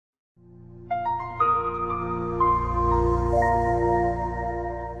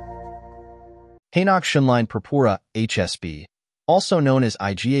Henoch Schönlein Purpura, HSP, also known as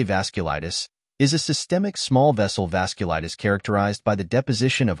IgA vasculitis, is a systemic small vessel vasculitis characterized by the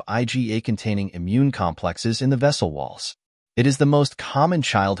deposition of IgA-containing immune complexes in the vessel walls. It is the most common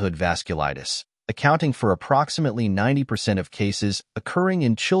childhood vasculitis, accounting for approximately 90% of cases occurring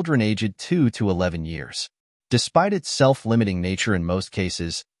in children aged 2 to 11 years. Despite its self-limiting nature in most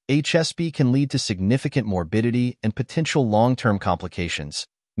cases, HSP can lead to significant morbidity and potential long-term complications,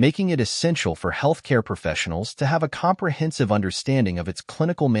 making it essential for healthcare professionals to have a comprehensive understanding of its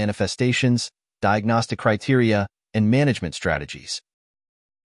clinical manifestations, diagnostic criteria, and management strategies.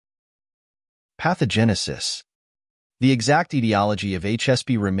 Pathogenesis. The exact etiology of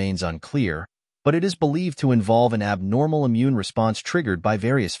HSP remains unclear, but it is believed to involve an abnormal immune response triggered by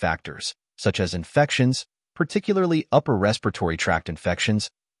various factors, such as infections, particularly upper respiratory tract infections,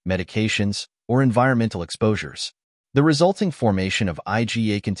 medications, or environmental exposures. The resulting formation of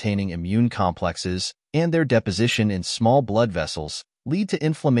IgA-containing immune complexes and their deposition in small blood vessels lead to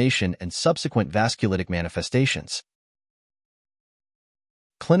inflammation and subsequent vasculitic manifestations.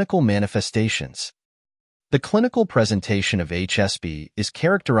 Clinical manifestations. The clinical presentation of HSP is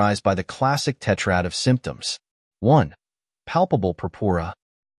characterized by the classic tetrad of symptoms. 1. Palpable purpura.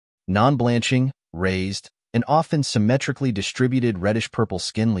 Non-blanching, raised, and often symmetrically distributed reddish-purple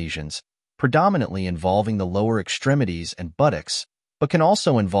skin lesions, predominantly involving the lower extremities and buttocks, but can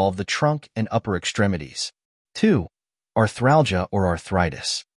also involve the trunk and upper extremities. 2. Arthralgia or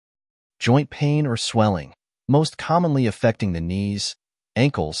arthritis. Joint pain or swelling, most commonly affecting the knees,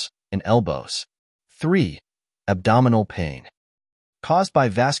 ankles, and elbows. 3. Abdominal pain. Caused by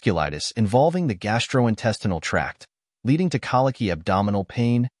vasculitis involving the gastrointestinal tract, leading to colicky abdominal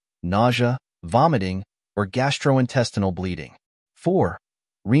pain, nausea, vomiting, or gastrointestinal bleeding. 4.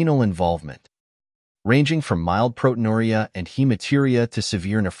 Renal involvement. Ranging from mild proteinuria and hematuria to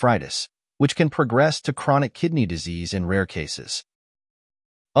severe nephritis, which can progress to chronic kidney disease in rare cases.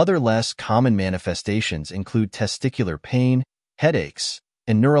 Other less common manifestations include testicular pain, headaches,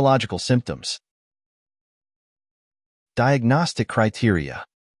 and neurological symptoms. Diagnostic criteria.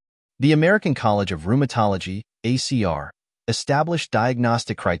 The American College of Rheumatology, ACR, established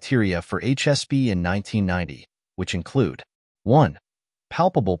diagnostic criteria for HSP in 1990, which include 1.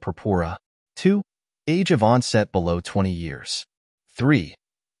 Palpable purpura. 2. Age of onset below 20 years. 3.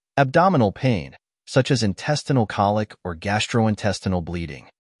 Abdominal pain, such as intestinal colic or gastrointestinal bleeding.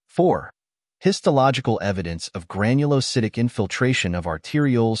 4. Histological evidence of granulocytic infiltration of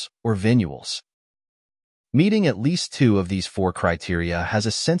arterioles or venules. Meeting at least 2 of these 4 criteria has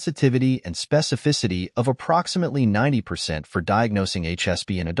a sensitivity and specificity of approximately 90% for diagnosing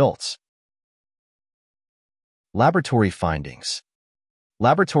HSP in adults. Laboratory findings.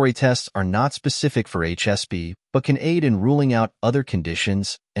 Laboratory tests are not specific for HSP, but can aid in ruling out other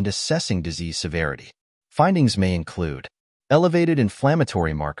conditions and assessing disease severity. Findings may include elevated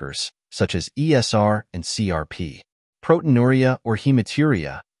inflammatory markers, such as ESR and CRP, proteinuria or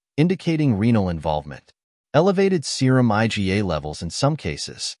hematuria, indicating renal involvement, elevated serum IgA levels in some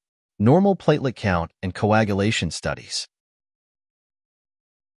cases, normal platelet count and coagulation studies.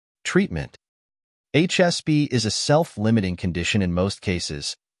 Treatment. HSP is a self-limiting condition in most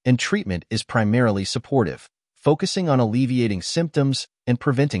cases, and treatment is primarily supportive, focusing on alleviating symptoms and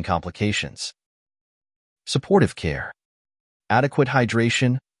preventing complications. Supportive care. Adequate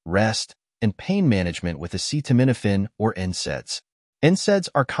hydration, rest, and pain management with acetaminophen or NSAIDs. NSAIDs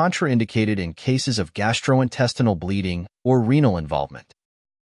are contraindicated in cases of gastrointestinal bleeding or renal involvement.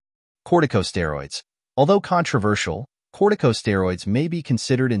 Corticosteroids. Although controversial, corticosteroids may be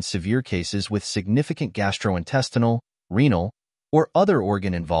considered in severe cases with significant gastrointestinal, renal, or other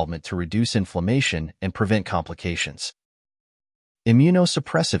organ involvement to reduce inflammation and prevent complications.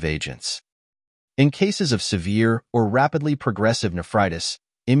 Immunosuppressive agents. In cases of severe or rapidly progressive nephritis,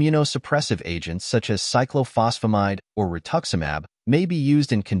 immunosuppressive agents such as cyclophosphamide or rituximab may be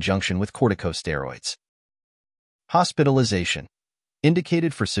used in conjunction with corticosteroids. Hospitalization.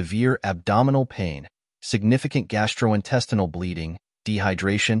 Indicated for severe abdominal pain, significant gastrointestinal bleeding,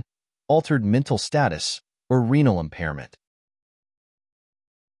 dehydration, altered mental status, or renal impairment.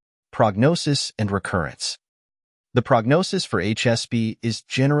 Prognosis and recurrence. The prognosis for HSP is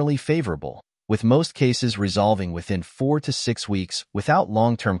generally favorable, with most cases resolving within 4 to 6 weeks without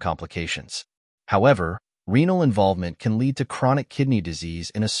long-term complications. However, renal involvement can lead to chronic kidney disease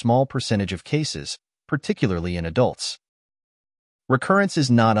in a small percentage of cases, particularly in adults. Recurrence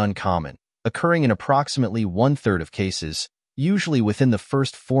is not uncommon, occurring in approximately 1/3 of cases, usually within the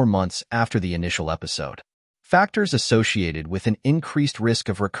first 4 months after the initial episode. Factors associated with an increased risk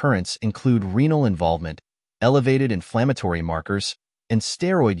of recurrence include renal involvement, elevated inflammatory markers, and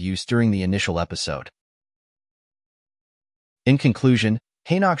steroid use during the initial episode. In conclusion,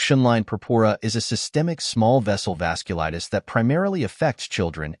 Henoch Schönlein Purpura is a systemic small vessel vasculitis that primarily affects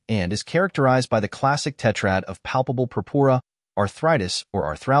children and is characterized by the classic tetrad of palpable purpura, arthritis or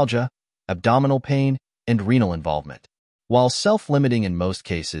arthralgia, abdominal pain, and renal involvement. While self-limiting in most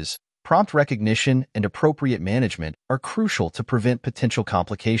cases, prompt recognition and appropriate management are crucial to prevent potential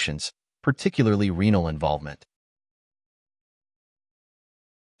complications, particularly renal involvement.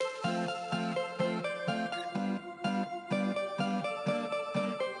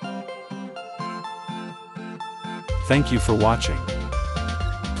 Thank you for watching.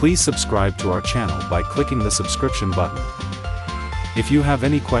 Please subscribe to our channel by clicking the subscription button. If you have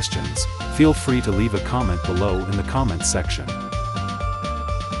any questions, feel free to leave a comment below in the comments section.